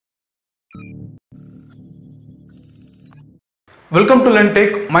Welcome to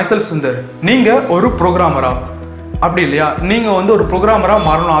லென்டெக் myself Sundar. நீங்கள் ஒரு ப்ரோக்ராமரா அப்படி இல்லையா? நீங்கள் ஒரு ப்ரோக்ராமராக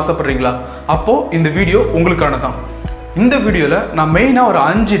மாறணும்னு ஆசைப்பட்றீங்களா? அப்போது இந்த வீடியோ உங்களுக்கான தான். இந்த வீடியோவில் நான் மெயினாக ஒரு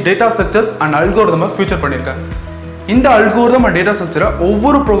 5 டேட்டா ஸ்ட்ரக்சர்ஸ் அண்ட் அல்கோரிதமை ஃபியூச்சர் பண்ணியிருக்கேன். இந்த அல்கோரிதம் அண்ட் டேட்டா ஸ்ட்ரக்சரை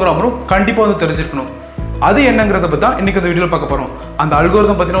ஒவ்வொரு ப்ரோக்ராமரும் கண்டிப்பாக தெரிஞ்சிருக்கணும். அது என்னங்கிறத பற்றி தான் இன்றைக்கி இந்த வீடியோவில் பார்க்க போகிறோம். அந்த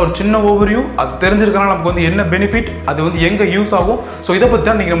அல்கோரிதம் பார்த்தீங்கன்னா ஒரு சின்ன ஓவர்வியூ, அது தெரிஞ்சிருக்கனால நமக்கு என்ன பெனிஃபிட், அது எங்கே யூஸ் ஆகும், ஸோ இதை பற்றி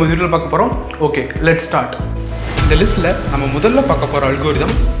தான் இன்றைக்கி நம்ம வீடியோவில் பார்க்க போகிறோம். Okay, let's start. இந்த லிஸ்ட்டில் நம்ம முதல்ல பார்க்க போகிற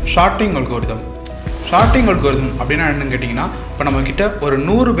algorithm sorting algorithm. Sorting algorithm அப்படின்னா என்னன்னு கேட்டிங்கன்னா, இப்போ நம்மக்கிட்ட ஒரு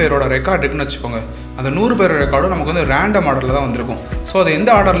 100 பேரோட ரெக்கார்டு இருக்குன்னு வச்சுக்கோங்க. அந்த 100 பேரோட ரெக்கார்டும் நமக்கு ரேண்டம் ஆர்டரில் தான் வந்திருக்கும். ஸோ அது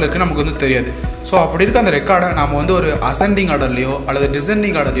எந்த ஆர்டரில் இருக்குன்னு நமக்கு தெரியாது. ஸோ அப்படி இருக்க அந்த ரெக்கார்டை நம்ம ஒரு அசெண்டிங் ஆர்டர்லையோ அல்லது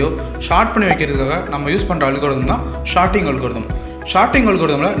டிசெண்டிங் ஆர்டர்லையோ ஷார்ட் பண்ணி வைக்கிறதுக்காக நம்ம யூஸ் பண்ணுற அல்கோரிதம் தான் ஷார்ட்டிங் அல்கோரிதம். ஷார்ட்டிங்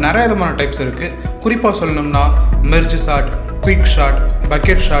அல்கோரிதமில் நிறைய விதமான டைப்ஸ் இருக்குது. குறிப்பாக சொல்லணும்னா merge short, quick short,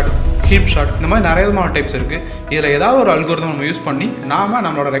 bucket short, heap short, இந்த மாதிரி நிறைய விதமான டைப்ஸ் இருக்குது. இதில் ஏதாவது ஒரு அல்கோரிதம் நம்ம யூஸ் பண்ணி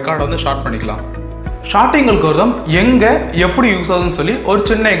நம்மளோட ரெக்கார்டை ஷார்ட் பண்ணிக்கலாம். ஷார்ட்டிங் அல்கோரிதம் எங்கே எப்படி யூஸ் ஆகுதுன்னு சொல்லி ஒரு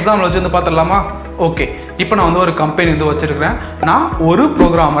சின்ன எக்ஸாம்பிள் வச்சு பார்த்துடலாமா? ஓகே, இப்போ நான் ஒரு கம்பெனி வச்சுருக்கிறேன். நான் ஒரு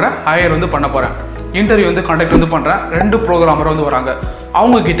ப்ரோக்ராமரை ஹையர் பண்ண போகிறேன். இன்டர்வியூ கண்டக்ட் பண்ணுறேன். 2 ப்ரோக்ராமர் வராங்க.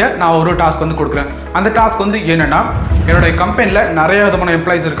 அவங்கக்கிட்ட நான் ஒரு டாஸ்க் கொடுக்குறேன். அந்த டாஸ்க் என்னென்னா, என்னுடைய கம்பெனியில் நிறைய விதமான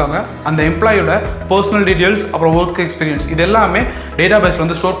எம்ப்ளாயிஸ் இருக்காங்க. அந்த எம்ப்ளாயோட பர்சனல் டீட்டெயில்ஸ், அப்புறம் ஒர்க் எக்ஸ்பீரியன்ஸ், இது எல்லாமே டேட்டா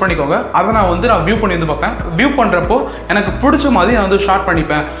பேஸில் ஸ்டோர் பண்ணிக்கோங்க. அதை நான் வியூ பண்ணி பார்ப்பேன். வியூ பண்ணுறப்போ எனக்கு பிடிச்ச மாதிரி நான் ஷார்ட்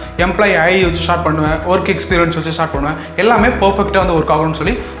பண்ணிப்பேன். எம்ப்ளாயி ஐடி வச்சு ஷார்ட் பண்ணுவேன், ஒர்க் எக்ஸ்பீரியன்ஸ் வச்சு ஷார்ட் பண்ணுவேன். எல்லாமே பர்ஃபெக்டாக ஒர்க் ஆகும்னு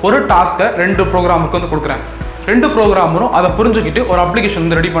சொல்லி ஒரு டாஸ்க்கை 2 ப்ரோக்ராமருக்கு கொடுக்குறேன். 2 ப்ரோக்ராமரும் அதை புரிஞ்சுக்கிட்டு ஒரு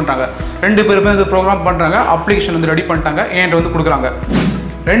அப்ளிகேஷன் ரெடி பண்ணுறாங்க. 2 பேருமே ப்ரோக்ராம் பண்ணுறாங்க, அப்ளிகேஷன் ரெடி பண்ணிட்டாங்க, என்கிட்ட கொடுக்குறாங்க.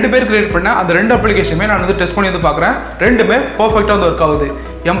 2 பேர் கிரியேட் பண்ண அந்த 2 அப்ளிகேஷனுமே நான் டெஸ்ட் பண்ணி பார்க்குறேன். 2மே பர்ஃபெக்டாக ஒர்க் ஆகுது.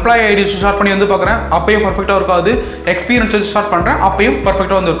 எம்ப்ளாயி ஐடி வச்சு ஸ்டார்ட் பண்ணி பார்க்குறேன், அப்பயும் பர்ஃபெக்டாக ஒர்க் ஆகுது. எக்ஸ்பீரியன்ஸ் வச்சு ஸ்டார்ட் பண்ணுறேன், அப்பயும்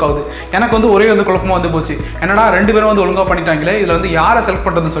பர்ஃபெக்டாக ஒர்க் ஆகுது. எனக்கு ஒரே குழப்பமாக போச்சு. என்னடா 2 பேரும் ஒழுங்காக பண்ணிட்டாங்களே, இதில் யாரை செலக்ட்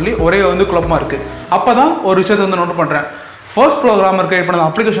பண்ணுறதுன்னு சொல்லி ஒரே குழப்பமாக இருக்குது. அப்போ தான் ஒரு விஷயத்தை நோட் பண்ணுறேன். ஃபர்ஸ்ட் ப்ரோக்ராமர் கிரியேட் பண்ண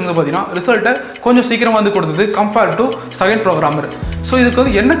அப்ளிகேஷன் பார்த்தீங்கன்னா ரிசல்ட்டை கொஞ்சம் சீக்கிரமாக கொடுத்தது compared to second programmer. So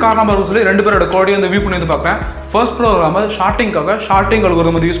இதுக்கு என்ன காரணமாக இருக்குன்னு சொல்லி 2 பேரோட கோடையை வியூ பண்ணி பார்க்குறேன். First programmer ஷார்ட்டிங்காக sorting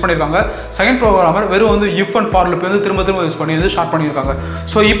algorithm use பண்ணியிருக்காங்க. செகண்ட் ப்ரோக்ராமர் வெறும் இஃப் அண்ட் ஃபார் லூப் திரும்ப யூஸ் பண்ணி ஷார்ட் பண்ணியிருக்காங்க.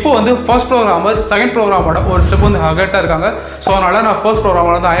 ஸோ இப்போ ஃபர்ஸ்ட் ப்ரோக்ராமர் செகண்ட் ப்ரோக்ராமோட ஒரு ஸ்டெப் ஹகட்டாக இருக்காங்க. ஸோ அதனால் நான் ஃபர்ஸ்ட்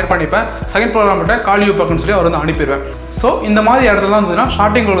ப்ரோக்ராமர் ஹையர் பண்ணிப்பேன். செகண்ட் ப்ரோக்ராமர்கிட்ட கால் யூ பக்குன்னு சொல்லி அவர் அனுப்பிடுவேன். ஸோ இந்த மாதிரி இடத்துல தான்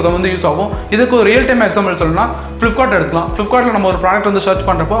ஷார்ட்டிங் அல்கோரிதம் யூஸ் ஆகும். இதுக்கு ஒரு ரியல் டைம் எக்ஸாம்பிள் சொல்லணும்னா ஃப்ளிப்கார்ட் எடுத்துக்கலாம். ஃப்ளிப்கார்ட்டில் நம்ம ஒரு ப்ராடக்ட் சர்ச்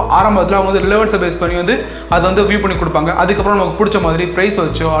பண்ணுறப்போ ஆரம்பத்தில் அவங்க ரிலவன்ஸை பேஸ் பண்ணி அதை வியூ பண்ணி கொடுப்பாங்க. அதுக்கப்புறம் நமக்கு பிடிச்ச மாதிரி ப்ரைஸ்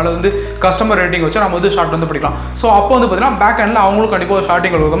வச்சோ அல்லது கஸ்டமர் ரேட்டிங் வச்சோ நம்ம ஷார்ட் படிக்கலாம். ஸோ அப்போ பார்த்தீங்கன்னா பேக் ஹேண்டில் அவங்களும் கண்டிப்பாக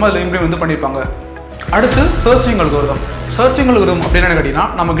ஷார்ட்டிங் அல்கோரிதம் அதில் இம்ப்ளிமெண்ட் பண்ணியிருப்பாங்க. அடுத்து சர்ச்சிங் அல்கோரிதம். சர்ச்சிங் அல்கோரிதம் அப்படின்னு கேட்டிங்கன்னா,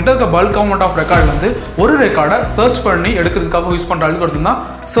 நம்ம கிட்ட இருக்க பல்க் அமௌண்ட் ஆஃப் ரெக்கார்டு ஒரு ரெக்கார்டை சர்ச் பண்ணி எடுக்கிறதுக்காக யூஸ் பண்ணுற அல்கோரிதம் தான்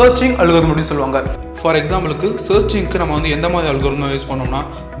சர்ச்சிங் அல்கோரிதம் அப்படின்னு சொல்லுவாங்க. ஃபார் எக்ஸாம்பிளுக்கு சர்ச்சிங்க்கு நம்ம எந்த மாதிரி அல்கோரிதம் யூஸ் பண்ணோம்னா,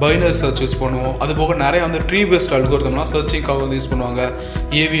 பைனரி சர்ச் யூஸ் பண்ணுவோம். அது போக நிறைய ட்ரீ பேஸ்ட் அல்கோரிதம்லாம் சர்ச்சிங்காக யூஸ் பண்ணுவாங்க.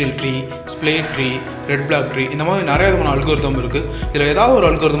 AVL tree, splayed tree, red black tree, இந்த மாதிரி நிறைய விதமான அல்கோரிதம் இருக்குது. இதில் ஏதாவது ஒரு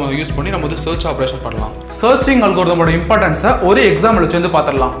அல்கோரிதம் யூஸ் பண்ணி நம்ம சர்ச் ஆப்ரேஷன் பண்ணலாம். சர்ச்சிங் அல்கோரிதமோட இம்பார்ட்டன்ஸை ஒரு எக்ஸாம்பிள் வச்சு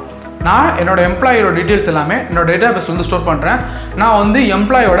பார்த்துடலாம். நான் என்னோட எம்ப்ளாயோட டீட்டெயில்ஸ் எல்லாமே என்னோட டேட்டா பேஸில் ஸ்டோர் பண்ணுறேன். நான்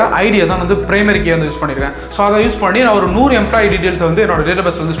எம்ப்ளாயோட ஐடியை தான் பிரைமரி கீ யூஸ் பண்ணியிருக்கேன். ஸோ அதை யூஸ் பண்ணி நான் ஒரு 100 எம்ப்ளாயி டீட்டெயில்ஸ் என்னோட டேட்டா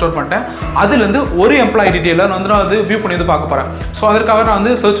பேஸில் ஸ்டோர் பண்ணிட்டேன். அதுலேருந்து ஒரு எம்ப்ளாயி டீட்டெயிலை நான் வியூ பண்ணி பார்க்க போகிறேன். ஸோ அதற்காக நான்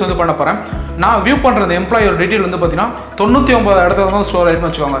சர்ச் பண்ண போகிறேன். நான் வியூ பண்ணுற அந்த எம்ப்ளாயோட டீட்டெயில் பார்த்தீங்கன்னா 99 இடத்துல தான் ஸ்டோர்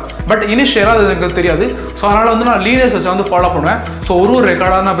ஆகிருக்குன்னு வச்சுக்கோங்க. பட் இனிஷியலாக அது எனக்கு தெரியாது. ஸோ அதனால் நான் லீனியர் சர்ச் ஃபாலோ பண்ணுவேன். ஸோ ஒரு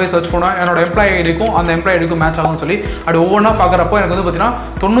ரெக்கார்டாக நான் போய் சர்ச் பண்ணுவேன். என்னோட எம்ப்ளாயி ஐடிக்கும் அந்த எம்ப்ளாயி ஐடிக்கும் மேட்ச் ஆகும்னு சொல்லி அப்படி ஒவ்வொன்றா பார்க்குறப்போ எனக்கு பார்த்தீங்கன்னா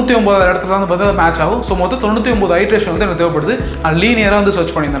 99 இடத்துல பார்த்தா மேட்ச் ஆகும். ஸோ மொத்தம் 99 ஐட்ரேஷன் எனக்கு தேவைப்படுது. நான் லீனியராக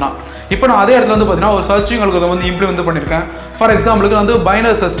சர்ச் பண்ணியிருந்தேன். இப்போ நான் அதே இடத்துல பார்த்தீங்கன்னா ஒரு சர்ச்சிங் அல்கோரிதம் இம்ப்ளிமெண்ட் பண்ணியிருக்கேன். ஃபார் எக்ஸாம்பிளுக்கு நான்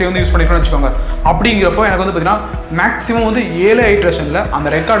பைனரி சர்ச் யூஸ் பண்ணியிருக்கேன்னு வச்சுக்கோங்க. அப்படிங்கிறப்போ எனக்கு பார்த்தீங்கன்னா மேக்ஸிமம் 7 ஐட்ரேஷனில் அந்த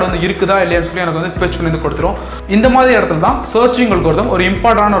ரெக்கார்டு இருக்குதா இல்லையான்னு சொல்லி எனக்கு ஃபெச் பண்ணி கொடுத்துரும். இந்த மாதிரி இடத்துல தான் சர்ச்சிங் அல்கோரிதம் ஒரு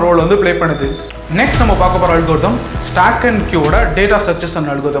இம்பார்ட்டன்டான ரோல் ப்ளே பண்ணுது. நெக்ஸ்ட் நம்ம பார்க்க போகிற algorithm stock and கியூவோட data structures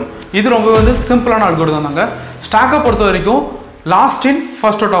and algorithm. இது ரொம்ப சிம்பிளான அல்கோரிதம் தாங்க. ஸ்டாக்கை பொறுத்த வரைக்கும் last in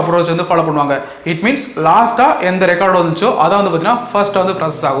first out approach follow பண்ணுவாங்க. இட் மீன்ஸ் லாஸ்ட்டாக எந்த ரெக்கார்டு வந்துச்சோ அதான் பார்த்தீங்கன்னா ஃபர்ஸ்ட்டாக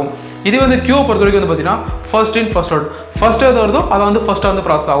ப்ராசஸ் ஆகும். இது கியூவை பொறுத்த வரைக்கும் பார்த்தீங்கன்னா first in first out, first எது வருதோ அதை ஃபர்ஸ்ட்டாக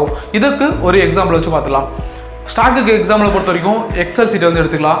ப்ராசஸ் ஆகும். இதுக்கு ஒரு எக்ஸாம்பிள் வச்சு பார்த்துலாம். ஸ்டாக்கு எக்ஸாம்பிளை பொறுத்த வரைக்கும் எக்ஸல் சீட்டை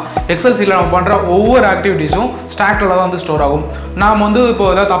எடுத்துக்கலாம். எக்ஸல் சீட்டில் நம்ம பண்ணுற ஒவ்வொரு ஆக்டிவிட்டீஸும் ஸ்டாக்கில் தான் ஸ்டோர் ஆகும். நாம் இப்போ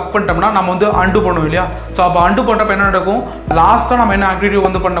ஏதாவது தப்பு பண்ணிட்டோம்னா நம்ம அண்டு பண்ணுவோம் இல்லையா? ஸோ அப்போ அண்டு பண்ணுறப்ப என்ன நடக்கும், லாஸ்ட்டாக நம்ம என்ன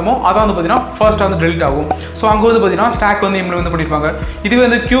ஆக்டிவிட்டி பண்ணமோ அதான் பார்த்தீங்கன்னா ஃபர்ஸ்ட்டாக டெலிட் ஆகும். ஸோ அங்கே பார்த்தீங்கன்னா ஸ்டாக் இம்ப்ளிமெண்ட் பண்ணியிருப்பாங்க.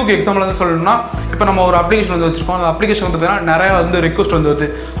 இதுவே கியூக்கு எக்ஸாம்பிள் சொல்லணும்னா, இப்போ இப்போ நம்ம ஒரு அப்ளிகேஷன் வந்து வச்சிருக்கோம். அந்த அப்ளிகேஷன் வந்து பார்த்தீங்கன்னா நிறைய வந்து ரெக்வஸ்ட் வந்து வருது.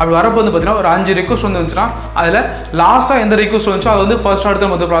 அப்படி வரப்போ வந்து பார்த்தீங்கன்னா ஒரு 5 ரெக்வஸ்ட் வந்து வந்துச்சுன்னா அதில் லாஸ்ட்டாக எந்த ரெக்வஸ்ட் வந்துச்சோ அதை வந்து ஃபர்ஸ்ட் அடுத்து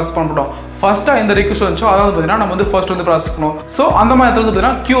நம்ம வந்து ப்ராசஸ் பண்ணப்பட்டோம். ஃபர்ஸ்ட்டாக எந்த ரெக்வஸ்ட் வந்துச்சோ அதாவது பார்த்தீங்கன்னா நம்ம வந்து ஃபர்ஸ்ட் வந்து ப்ராசஸ் பண்ணுவோம். ஸோ அந்த மாதிரி இடத்துல வந்து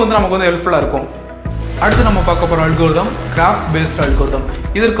பார்த்தீங்கன்னா கியூ வந்து நமக்கு வந்து ஹெல்ப்ஃபுல்லாக இருக்கும். அடுத்து நம்ம பார்க்க போகிற அல்கோரிதம் கிராஃப் பேஸ்ட் அல்கோரிதம்.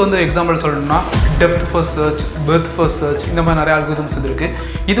 இதற்கு வந்து எக்ஸாம்பிள் சொல்லணும்னா depth first search, Perth first search, இந்த மாதிரி நிறைய அல்கோரிதம்ஸ் இருக்கு.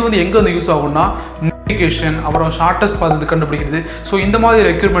 இது வந்து எங்கே வந்து யூஸ் ஆகும்னா நேவிகேஷன், அப்புறம் ஷார்ட்டஸ்ட் பாத் வந்து கண்டுபிடிக்கிறது. ஸோ இந்த மாதிரி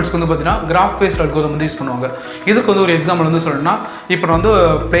ரெக்யூர்மெண்ட்ஸ்க்கு வந்து பார்த்தீங்கன்னா கிராஃப் பேஸ்ட் அல்கோரிதம் வந்து யூஸ் பண்ணுவாங்க. இதுக்கு வந்து ஒரு எக்ஸாம்பிள் வந்து சொல்லணும்னா இப்போ நான் வந்து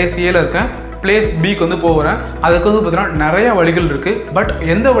பிளேஸ் ஏல இருக்கேன், பிளேஸ் பிக்கு வந்து போகிறேன். அதுக்கு வந்து பார்த்தீங்கன்னா நிறைய வழிகள் இருக்குது. பட்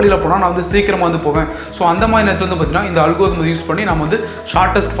எந்த வழியில் போனால் நான் வந்து சீக்கிரமாக வந்து போவேன். ஸோ அந்த மாதிரி நேரத்தில் வந்து பார்த்தீங்கன்னா இந்த அல்கோரிதம் யூஸ் பண்ணி நம்ம வந்து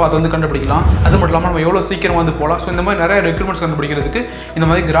ஷார்ட்டஸ்ட் பாத் வந்து கண்டுபிடிக்கலாம். அது மட்டும் இல்லாமல் நம்ம எவ்வளோ சீக்கிரமாக வந்து போகலாம். ஸோ இந்த மாதிரி நிறைய ரெக்யூர்மெண்ட்ஸ் கண்டுபிடிக்கிறதுக்கு இந்த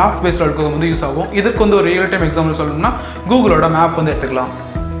மாதிரி கிராஃப் பேஸ்ட் அல்கோரிதம் வந்து யூஸ் ஆகும். இதுக்கு வந்து ஒரு ரியல் டைம் எக்ஸாம்பிள் சொல்லணும்னா கூகுளோட மேப் வந்து எடுத்துக்கலாம்.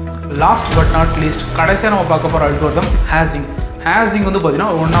 லாஸ்ட் பட் நாட் லீஸ்ட் கடைசியாக நம்ம பார்க்க போகிற அல்கோரிதம் ஹேசிங். ஹேசிங் வந்து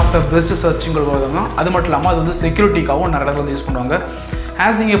பார்த்தீங்கன்னா one of the best searching algorithm தான். அது மட்டும் இல்லாமல் அது வந்து செக்யூரிட்டிக்காகவும் நிறைய இடத்துல வந்து யூஸ் பண்ணுவாங்க.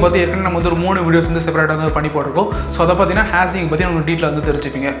 ஹேசிங்கை பற்றி ஏற்கனவே நம்ம வந்து ஒரு 3 வீடியோஸ் வந்து செப்பரேட்டாக வந்து பண்ணி போட்டிருக்கோம். ஸோ அதை பார்த்தீங்கன்னா ஹேசிங் பற்றி நம்ம டீட்டெயில் வந்து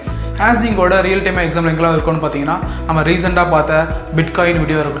தெரிஞ்சுப்பீங்க. ஹேசிங்கோட ரியல் டைம் எக்ஸாம்பிள் எங்கெல்லாம் இருக்கும்னு பார்த்தீங்கன்னா நம்ம ரீசெண்டாக பார்த்த பிட்காயின்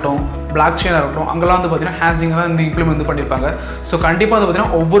வீடியோ இருக்கட்டும், பிளாக் செயினாக இருக்கட்டும், அங்கெல்லாம் வந்து பார்த்தீங்கன்னா ஹேசிங் தான் வந்து இம்ப்ளிமெண்ட் வந்து பண்ணியிருப்பாங்க. ஸோ கண்டிப்பாக வந்து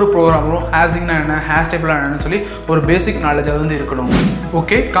பார்த்தீங்கன்னா ஒவ்வொரு ப்ரோக்ராமரும் ஹேசிங்னா என்ன, ஹேஷ் டைப்லாம் என்னன்னு சொல்லி ஒரு பேசிக் நாலேஜ் அது வந்து இருக்கணும்.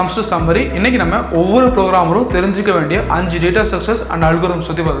 Okay, comes to summary. இன்றைக்கி நம்ம ஒவ்வொரு ப்ரோக்ராமரும் தெரிஞ்சிக்க வேண்டிய 5 டேட்டா ஸ்ட்ரக்சர்ஸ் அண்ட் அல்கோரிதம்ஸ்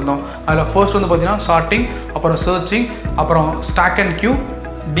பற்றி பார்த்துருந்தோம். அதில் ஃபர்ஸ்ட் வந்து பார்த்தீங்கன்னா ஷார்ட்டிங், அப்புறம் சர்ச்சிங், அப்புறம் stock and Q,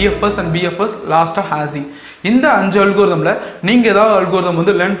 TFS and PFS, லாஸ்ட்டாக ஹேசிங். இந்த 5 அல்கோரிதமில் நீங்கள் ஏதாவது அல்கோரிதம்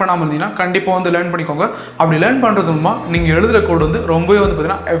வந்து லேர்ன் பண்ணாமல் இருந்தீங்கன்னா கண்டிப்பாக வந்து லேர்ன் பண்ணிக்கோங்க. அப்படி லேர்ன் பண்ணுறது மூலமாக நீங்கள் எழுதுகிற கோடு வந்து ரொம்பவே வந்து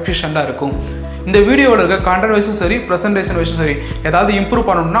பார்த்தீங்கன்னா எஃபிஷியண்ட்டாக இருக்கும். இந்த வீடியோவில் இருக்க கண்டென்ட் வைஸும் சரி, ப்ரெசன்டேஷன் வைஸும் சரி, ஏதாவது இம்ப்ரூவ்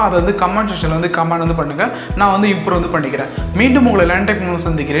பண்ணணும்னா அதை வந்து கமெண்ட் செக்ஷனில் வந்து கமெண்ட் வந்து பண்ணுங்கள். நான் வந்து இம்ப்ரூவ் வந்து பண்ணிக்கிறேன். மீண்டும் உங்களை லேர்ன் டெக்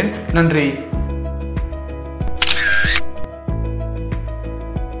சந்திக்கிறேன். நன்றி.